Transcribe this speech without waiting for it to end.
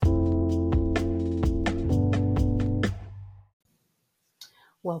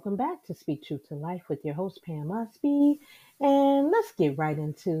Welcome back to Speak Truth to Life with your host, Pam Usby. And let's get right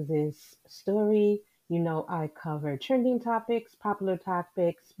into this story. I cover trending topics, popular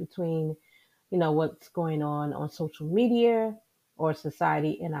topics between, what's going on social media or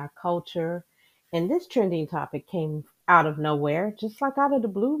society in our culture. And this trending topic came out of nowhere, just like out of the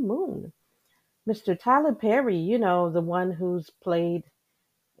blue moon. Mr. Tyler Perry, the one who's played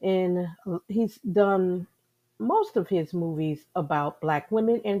he's done most of his movies about black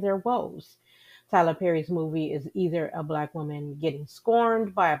women and their woes. Tyler Perry's movie is either a black woman getting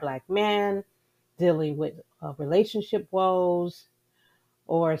scorned by a black man, dealing with relationship woes,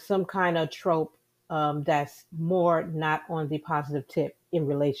 or some kind of trope that's more not on the positive tip in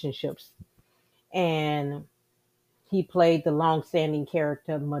relationships. And he played the long-standing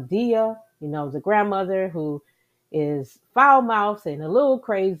character Medea, the grandmother who is foul-mouthed and a little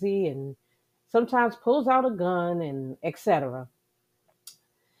crazy and sometimes pulls out a gun and etc.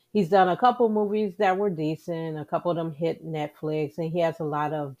 He's done a couple movies that were decent, a couple of them hit Netflix, and he has a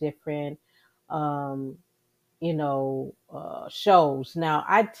lot of different, um, shows. Now,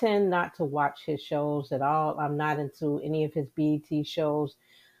 I tend not to watch his shows at all. I'm not into any of his BET shows.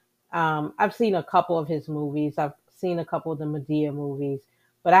 I've seen a couple of his movies. I've seen a couple of the Medea movies,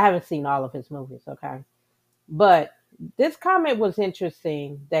 but I haven't seen all of his movies. Okay, but this comment was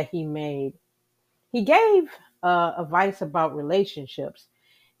interesting that he made. He gave advice about relationships,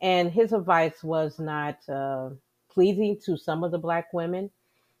 and his advice was not pleasing to some of the black women.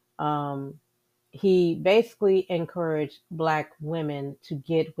 Um, he basically encouraged black women to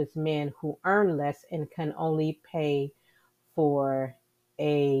get with men who earn less and can only pay for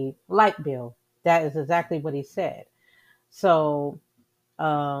a light bill. That is exactly what he said. So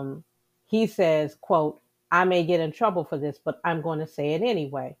um, he says, quote, I may get in trouble for this, but I'm going to say it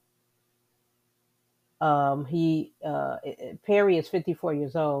anyway. He Perry is 54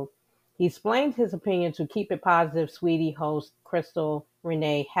 years old. He explained his opinion to Keep It Positive Sweetie host Crystal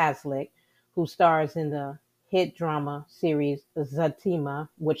Renee Haslick, who stars in the hit drama series Zatima,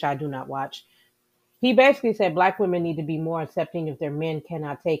 which I do not watch. He basically said black women need to be more accepting if their men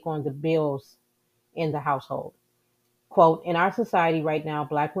cannot take on the bills in the household. Quote, in our society right now,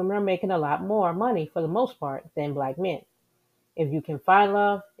 black women are making a lot more money for the most part than black men. If you can find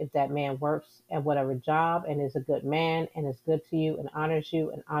love, if that man works at whatever job and is a good man and is good to you and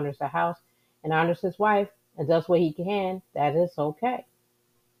honors the house and honors his wife and does what he can, that is okay.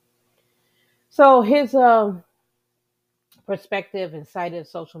 So his perspective incited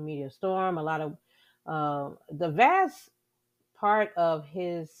social media storm. A lot of the vast part of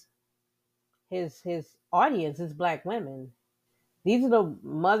his audience is black women. These are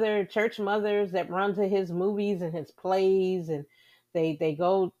the church mothers that run to his movies and his plays, and they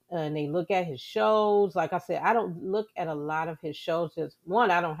go and they look at his shows. Like I said, I don't look at a lot of his shows. Just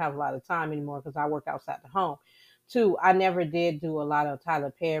one, I don't have a lot of time anymore because I work outside the home. Two, I never did do a lot of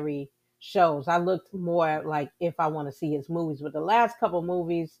Tyler Perry shows. I looked more at like if I want to see his movies. But the last couple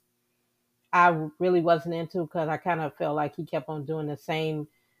movies, I really wasn't into because I kind of felt like he kept on doing the same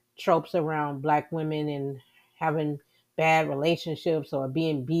tropes around black women and having bad relationships or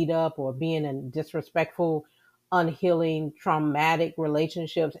being beat up or being in disrespectful, unhealing, traumatic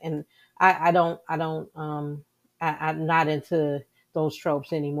relationships. And I'm not into those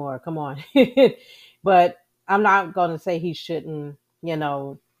tropes anymore. Come on. But I'm not going to say he shouldn't,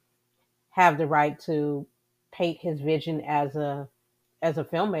 have the right to paint his vision as a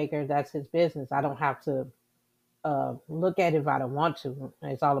filmmaker. That's his business. I don't have to look at it if I don't want to.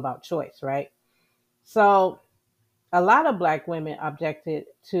 It's all about choice, right? So a lot of black women objected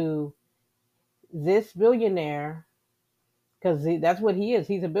to this billionaire because that's what he is.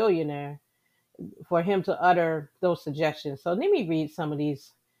 He's a billionaire for him to utter those suggestions. So let me read some of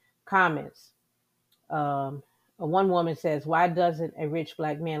these comments. Um, one woman says, why doesn't a rich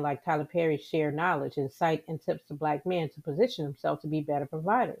black man like Tyler Perry share knowledge, insight, and tips to black men to position themselves to be better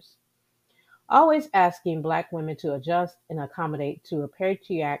providers? Always asking black women to adjust and accommodate to a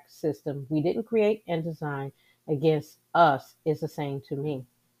patriarch system we didn't create and design against us is the same to me.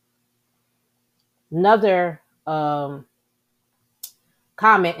 Another comment,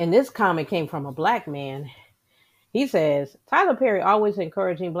 and this comment came from a black man. He says, Tyler Perry always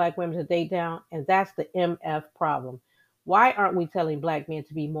encouraging black women to date down, and that's the MF problem. Why aren't we telling black men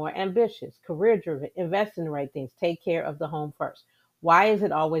to be more ambitious, career driven, invest in the right things, take care of the home first? Why is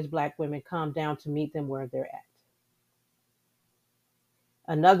it always black women come down to meet them where they're at?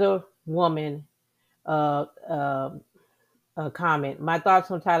 Another woman uh, uh, comment. My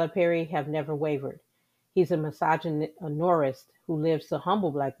thoughts on Tyler Perry have never wavered. He's a misogynist who lives to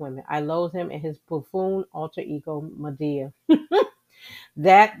humble black women. I loathe him and his buffoon alter ego, Medea.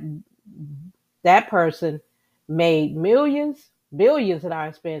 That that person made millions, billions at our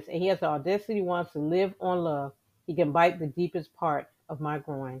expense, and he has the audacity wants to live on love. He can bite the deepest part of my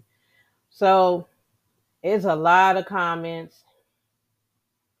groin. So it's a lot of comments.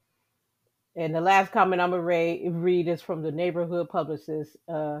 And the last comment I'm gonna read is from the neighborhood publicist.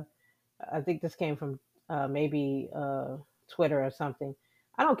 I think this came from maybe Twitter or something.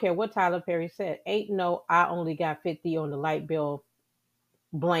 I don't care what Tyler Perry said. Ain't no, I only got 50 on the light bill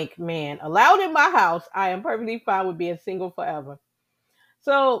blank man allowed in my house. I am perfectly fine with being single forever.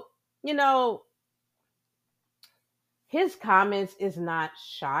 So, you know, his comments is not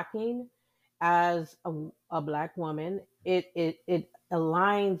shocking as a black woman. It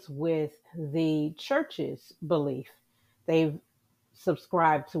aligns with the church's belief. They've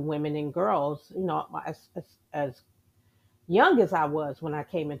subscribed to women and girls, as young as I was when I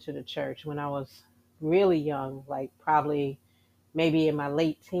came into the church, when I was really young, like probably maybe in my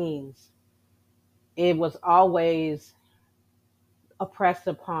late teens. It was always oppressed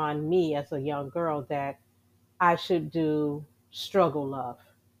upon me as a young girl that I should do struggle love.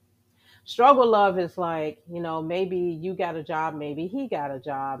 Struggle love is like, maybe you got a job, maybe he got a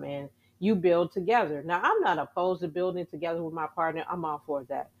job, and you build together. Now, I'm not opposed to building together with my partner. I'm all for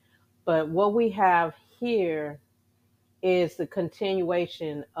that. But what we have here is the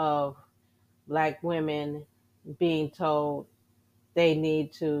continuation of black women being told they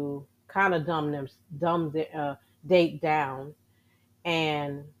need to kind of dumb the date down,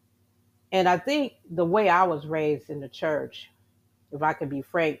 and I think the way I was raised in the church, if I could be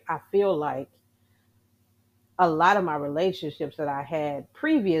frank, I feel like a lot of my relationships that I had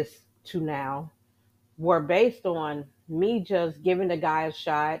previous to now were based on me just giving the guy a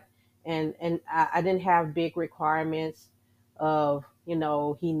shot, and I didn't have big requirements of,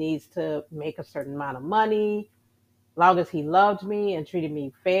 he needs to make a certain amount of money. Long as he loved me and treated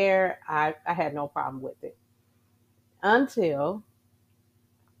me fair, I had no problem with it. Until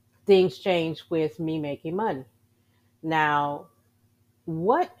things changed with me making money. Now,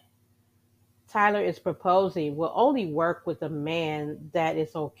 what Tyler is proposing will only work with a man that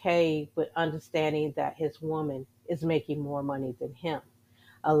is okay with understanding that his woman is making more money than him.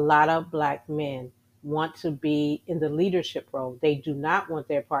 A lot of black men want to be in the leadership role. They do not want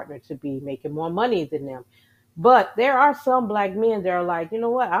their partner to be making more money than them. But there are some black men that are like, you know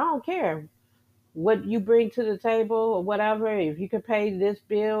what? I don't care what you bring to the table or whatever. If you can pay this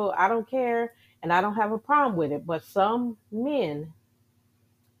bill, I don't care. And I don't have a problem with it. But some men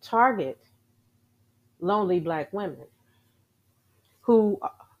target lonely black women who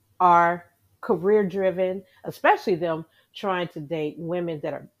are career driven, especially them trying to date women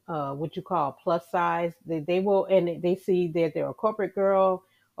that are what you call plus size. They will, and they see that they're a corporate girl,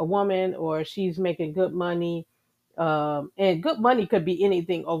 a woman, or she's making good money. And good money could be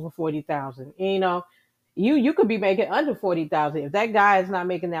anything over 40,000. You could be making under 40,000. If that guy is not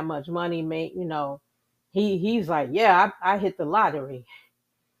making that much money, he's like, yeah, I hit the lottery.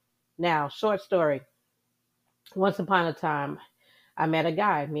 Now, short story. Once upon a time, I met a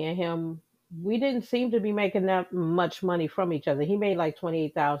guy. Me and him, we didn't seem to be making that much money from each other. He made like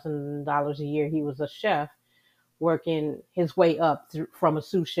 $28,000 a year. He was a chef working his way up from a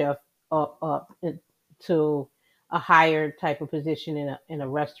sous chef up to a higher type of position in a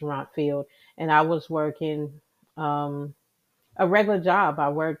restaurant field. And I was working um, a regular job. I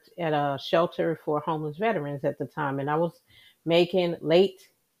worked at a shelter for homeless veterans at the time, and I was making late,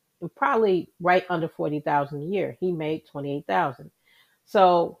 probably right under 40,000 a year. He made 28,000.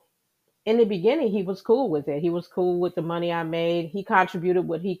 So in the beginning, he was cool with it. He was cool with the money I made. He contributed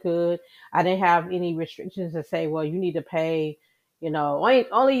what he could. I didn't have any restrictions to say, well, you need to pay.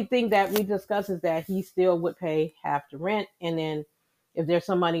 Only thing that we discussed is that he still would pay half the rent, and then if there's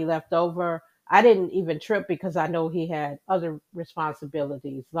some money left over, I didn't even trip because I know he had other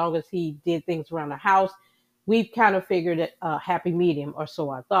responsibilities. As long as he did things around the house, we kind of figured it a happy medium, or so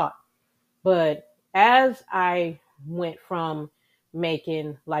I thought. But as I went from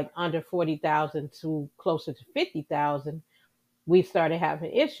making like under 40,000 to closer to 50,000, we started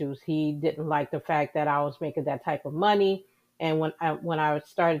having issues. He didn't like the fact that I was making that type of money. And when I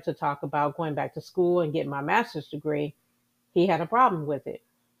started to talk about going back to school and getting my master's degree, he had a problem with it.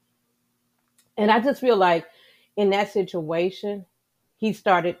 And I just feel like in that situation, he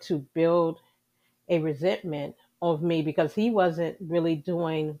started to build a resentment of me because he wasn't really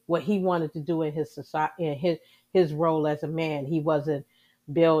doing what he wanted to do in his society, in his role as a man. He wasn't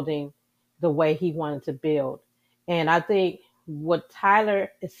building the way he wanted to build. And I think what Tyler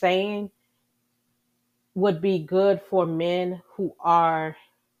is saying would be good for men who are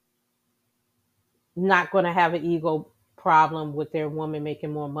not going to have an ego problem with their woman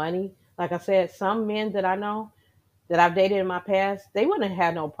making more money. Like I said, some men that I know that I've dated in my past, they wouldn't have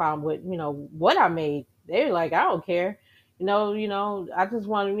had no problem with, what I made. They're like, I don't care. I just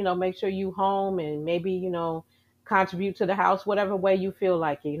want to, make sure you home and maybe, contribute to the house, whatever way you feel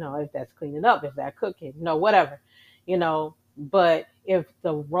like, if that's cleaning up, if that's cooking, whatever, but if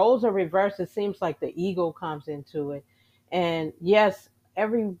the roles are reversed, it seems like the ego comes into it. And yes,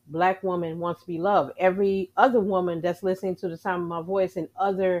 every black woman wants to be loved. Every other woman that's listening to the sound of my voice in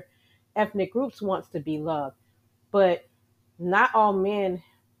other ethnic groups wants to be loved. But not all men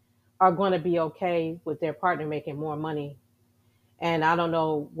are going to be okay with their partner making more money. And I don't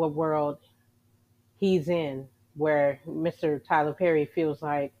know what world he's in where Mr. Tyler Perry feels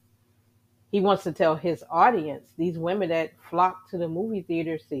like he wants to tell his audience, these women that flock to the movie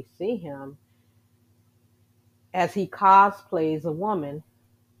theaters to see him, as he cosplays a woman.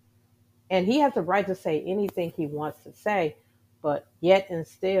 And he has the right to say anything he wants to say, but yet and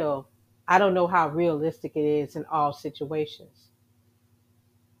still, I don't know how realistic it is in all situations.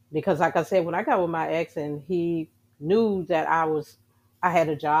 Because like I said, when I got with my ex and he knew that I had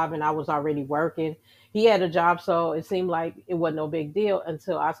a job and I was already working. He had a job, so it seemed like it wasn't no big deal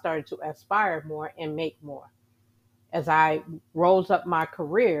until I started to aspire more and make more. As I rose up my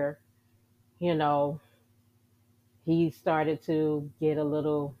career, you know, he started to get a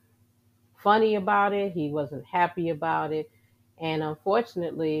little funny about it. He wasn't happy about it. And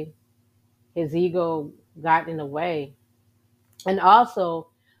unfortunately, his ego got in the way. And also,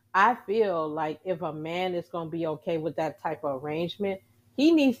 I feel like if a man is going to be okay with that type of arrangement,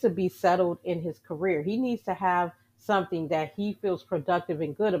 he needs to be settled in his career. He needs to have something that he feels productive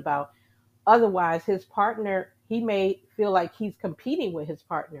and good about. Otherwise, his partner, he may feel like he's competing with his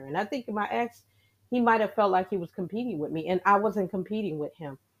partner. And I think my ex, he might have felt like he was competing with me, and I wasn't competing with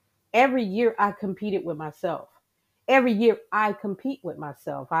him. Every year, I competed with myself. Every year, I compete with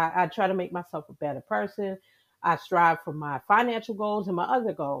myself. I try to make myself a better person. I strive for my financial goals and my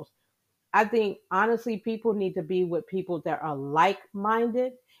other goals. I think honestly, people need to be with people that are like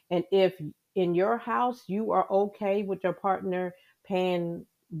minded. And if in your house you are okay with your partner paying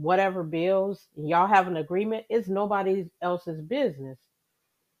whatever bills, y'all have an agreement, it's nobody else's business.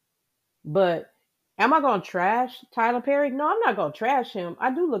 But am I going to trash Tyler Perry? No, I'm not going to trash him.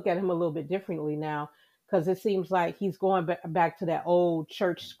 I do look at him a little bit differently now because it seems like he's going back to that old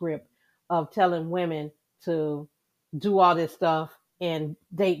church script of telling women to do all this stuff and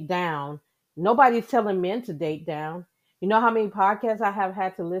date down. Nobody's telling men to date down. You know how many podcasts I have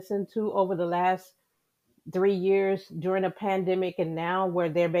had to listen to over the last 3 years during a pandemic and now where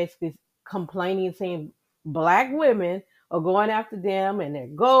they're basically complaining, saying black women are going after them and they're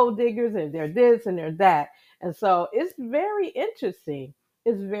gold diggers and they're this and they're that. And so it's very interesting.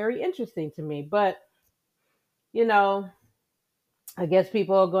 It's very interesting to me. But, you know, I guess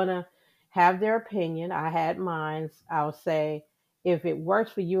people are going to have their opinion. I had mine. I'll say if it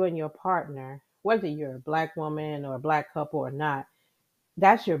works for you and your partner, whether you're a black woman or a black couple or not,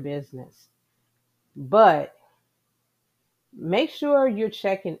 that's your business. But make sure you're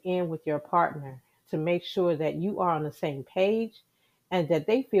checking in with your partner to make sure that you are on the same page and that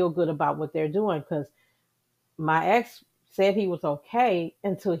they feel good about what they're doing. Because my ex said he was okay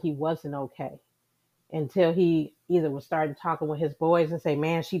until he wasn't okay, until he either was starting talking with his boys and say,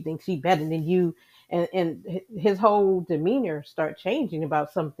 man, she thinks she better than you. And his whole demeanor start changing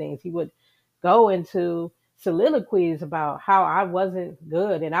about some things. He would go into soliloquies about how I wasn't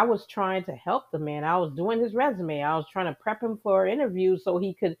good. And I was trying to help the man. I was doing his resume. I was trying to prep him for interviews so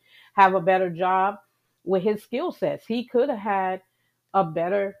he could have a better job with his skill sets. He could have had a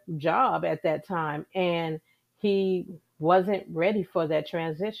better job at that time. And he wasn't ready for that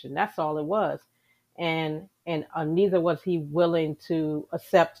transition. That's all it was. And neither was he willing to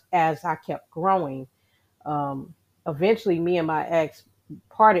accept as I kept growing. Eventually, me and my ex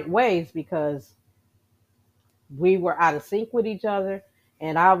parted ways because we were out of sync with each other,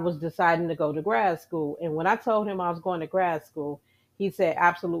 and I was deciding to go to grad school. And when I told him I was going to grad school, he said,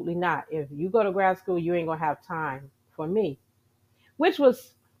 "Absolutely not. If you go to grad school, you ain't gonna have time for me," which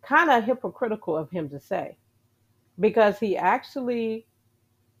was kind of hypocritical of him to say because he actually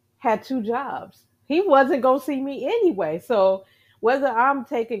had two jobs. He wasn't going to see me anyway. So whether I'm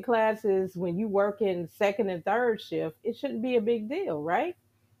taking classes when you work in second and third shift, it shouldn't be a big deal, right?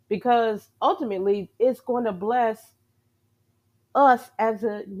 Because ultimately it's going to bless us as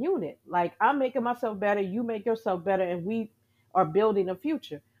a unit. Like I'm making myself better, you make yourself better, and we are building a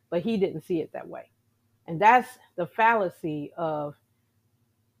future. But he didn't see it that way. And that's the fallacy of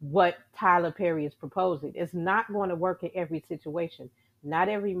what Tyler Perry is proposing. It's not going to work in every situation. Not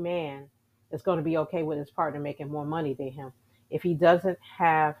every man is going to be okay with his partner making more money than him. If he doesn't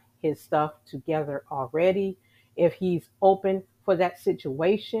have his stuff together already, if he's open for that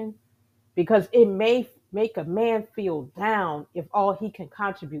situation, because it may make a man feel down if all he can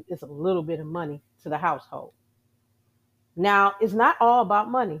contribute is a little bit of money to the household. Now, it's not all about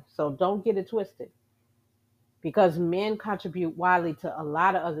money, so don't get it twisted because men contribute widely to a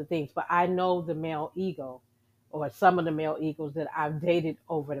lot of other things. But I know the male ego, or some of the male egos that I've dated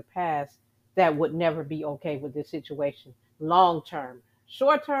over the past, that would never be okay with this situation long term.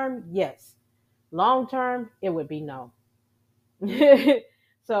 Short term, yes. Long term, it would be no.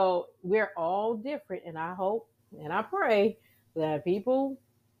 So we're all different, and I hope and I pray that people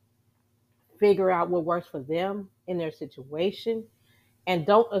figure out what works for them in their situation and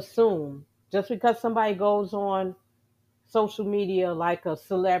don't assume just because somebody goes on social media like a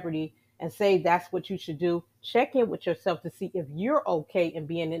celebrity and say that's what you should do. Check in with yourself to see if you're okay in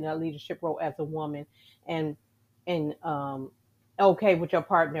being in a leadership role as a woman, and and okay with your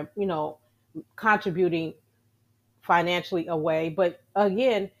partner, contributing financially away. But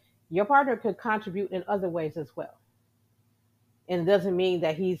again, your partner could contribute in other ways as well, and it doesn't mean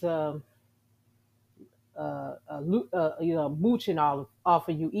that he's mooching all off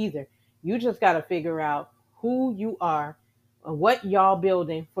of you either. You just got to figure out who you are and what y'all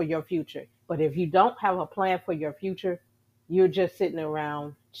building for your future. But if you don't have a plan for your future, you're just sitting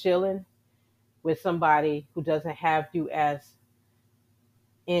around chilling with somebody who doesn't have you as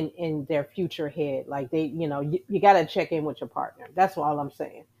in their future head. Like you got to check in with your partner. That's all I'm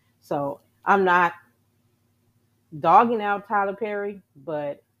saying. So I'm not dogging out Tyler Perry,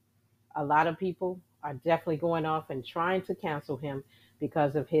 but a lot of people are definitely going off and trying to cancel him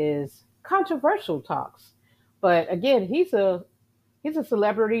because of his controversial talks. But again, he's a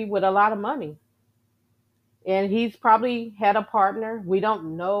celebrity with a lot of money, and he's probably had a partner. We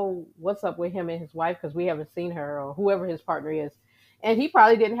don't know what's up with him and his wife because we haven't seen her or whoever his partner is. And he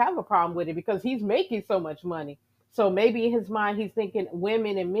probably didn't have a problem with it because he's making so much money. So maybe in his mind he's thinking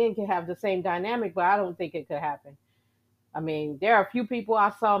women and men can have the same dynamic, but I don't think it could happen. I mean, there are a few people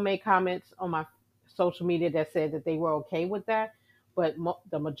I saw make comments on my social media that said that they were okay with that, but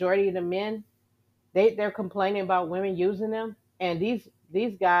the majority of the men, they're complaining about women using them, and these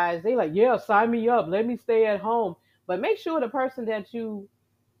guys, they like, yeah, sign me up, let me stay at home, but make sure the person that you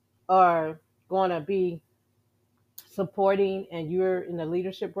are going to be supporting and you're in the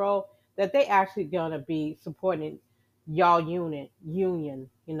leadership role, that they actually going to be supporting y'all union,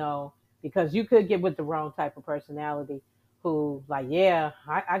 because you could get with the wrong type of personality who like, yeah,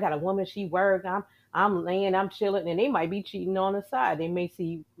 I got a woman, she work, I'm laying, I'm chilling, and they might be cheating on the side. They may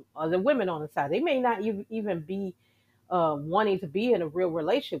see other women on the side. They may not even be wanting to be in a real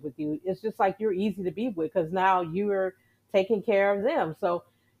relationship with you. It's just like you're easy to be with because now you're taking care of them. So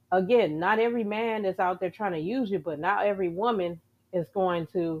again, not every man is out there trying to use you, but not every woman is going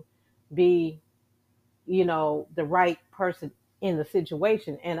to be, the right person in the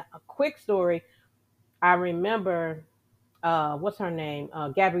situation. And a quick story, I remember, what's her name?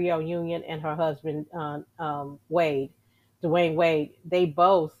 Gabrielle Union and her husband, Wade, Dwayne Wade. They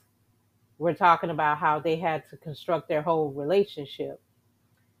both were talking about how they had to construct their whole relationship.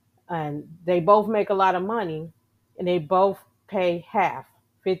 And they both make a lot of money and they both pay half,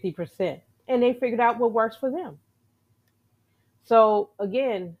 50%. And they figured out what works for them. So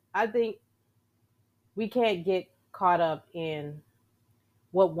again, I think we can't get caught up in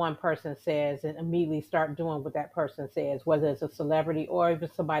what one person says and immediately start doing what that person says, whether it's a celebrity or even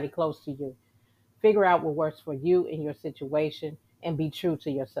somebody close to you. Figure out what works for you in your situation and be true to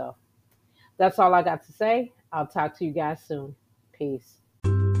yourself. That's all I got to say. I'll talk to you guys soon. Peace.